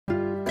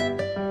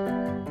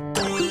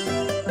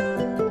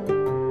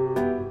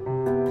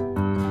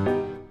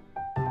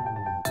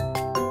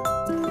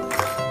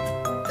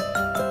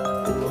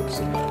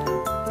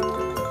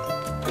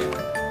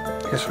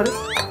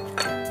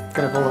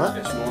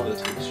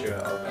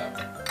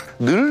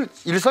늘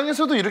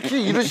일상에서도 이렇게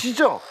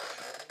이러시죠?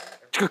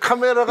 그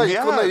카메라가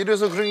있거나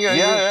이래서 그런 게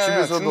아니고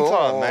집에서도.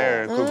 진짜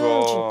네,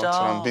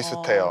 그거처럼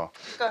비슷해요.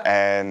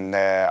 And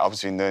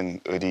아버지는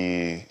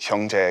우리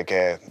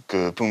형제에게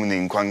그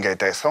부모님 관계에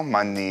대해서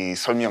많이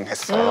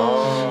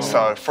설명했어요.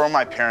 So for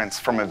my parents,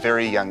 from a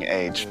very young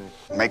age,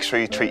 make sure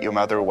you treat your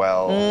mother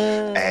well.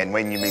 And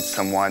when you meet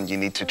someone, you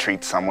need to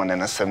treat someone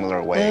in a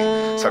similar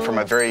way. So from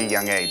a very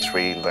young age,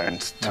 we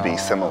learned to be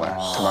similar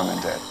to mom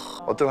and dad.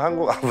 어떤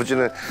한국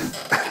아버지는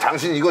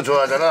당신 이거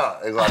좋아하잖아.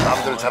 이거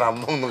남들 잘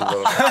안 먹는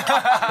거.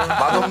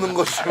 맛없는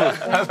거 주면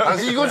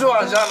당신 이거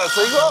좋아하지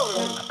않았어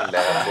이거?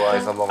 내가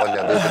좋아해서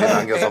먹었냐? 너희들이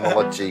남겨서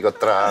먹었지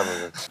이것들아.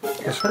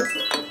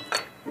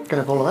 Get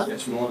a bowl of that?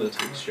 It's more the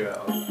texture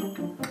of...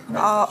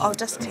 I'll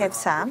just have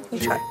some. You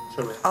try.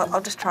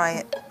 I'll just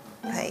try it,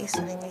 please,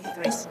 and then you have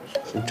the rest.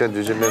 진짜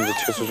뉴질랜드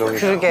채소종이.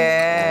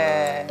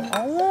 그러게.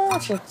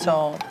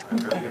 진짜.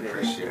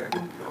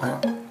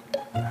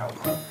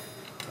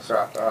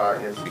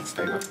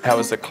 How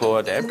was the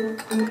claw, Dad?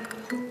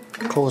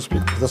 Claws,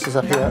 this is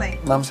up here.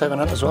 Mum's having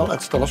it as well.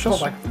 It's delicious.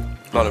 A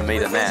lot of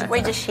meat in there.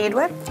 We just shared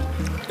one.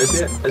 Is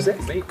that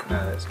meat?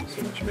 No, that's not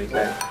so much meat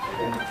there.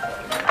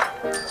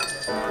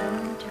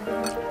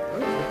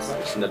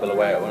 Just nibble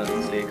away at one of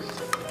these legs.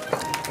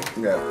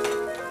 Yeah.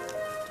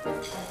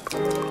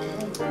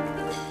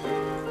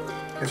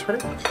 It's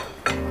ready.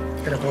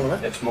 Get a bowl of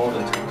that? It's more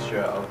the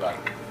texture of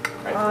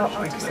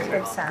I'll just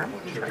have some.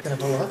 Get a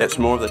bowl of that? it's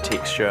more the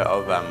texture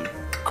of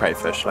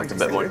crayfish, like a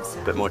bit more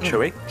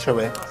chewy.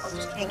 Chewy.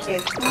 Thank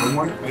you.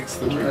 Makes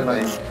the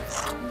really.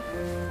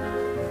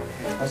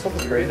 That's not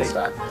the really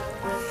bad.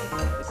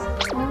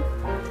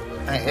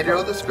 I hate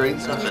all the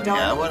screen stuff.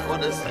 Yeah,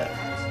 what is that?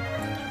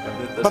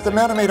 But the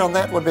amount of meat on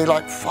that would be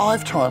like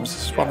 5 times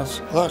this one is.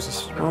 Those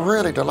is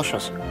really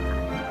delicious.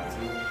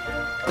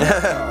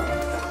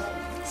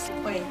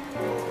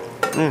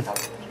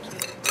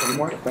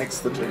 Makes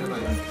the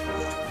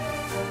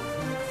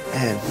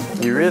Man,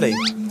 you really.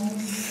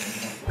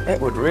 That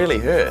would really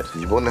hurt.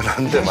 이번엔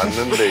한 대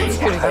맞는데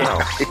이거.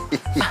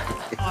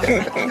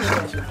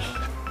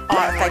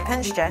 If they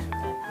pinched you,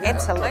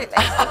 absolutely.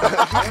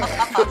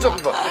 표정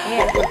봐.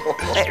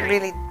 Yeah, it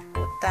really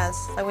does.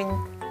 So when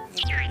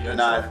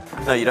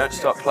No, you don't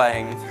stop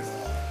playing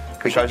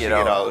Because you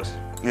get old.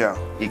 Yeah.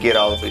 You get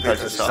old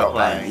because you stop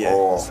playing. Yeah.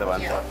 Oh. So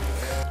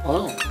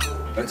Oh.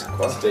 That's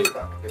quite deep.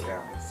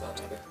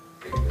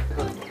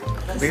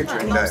 Big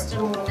drink now.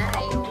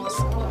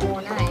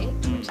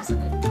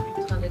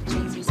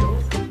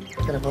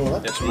 Get a bowl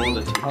of that? It's more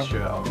the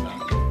texture of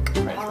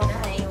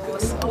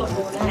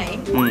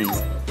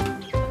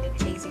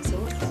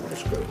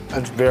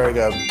That's very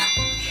good.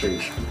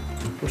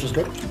 Which is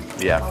good.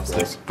 Yeah, it's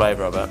the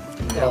flavour of it.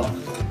 Yeah.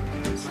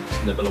 Just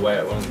nibble away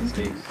at one of these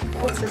legs.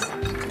 What's this?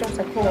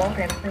 Also cool,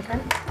 okay?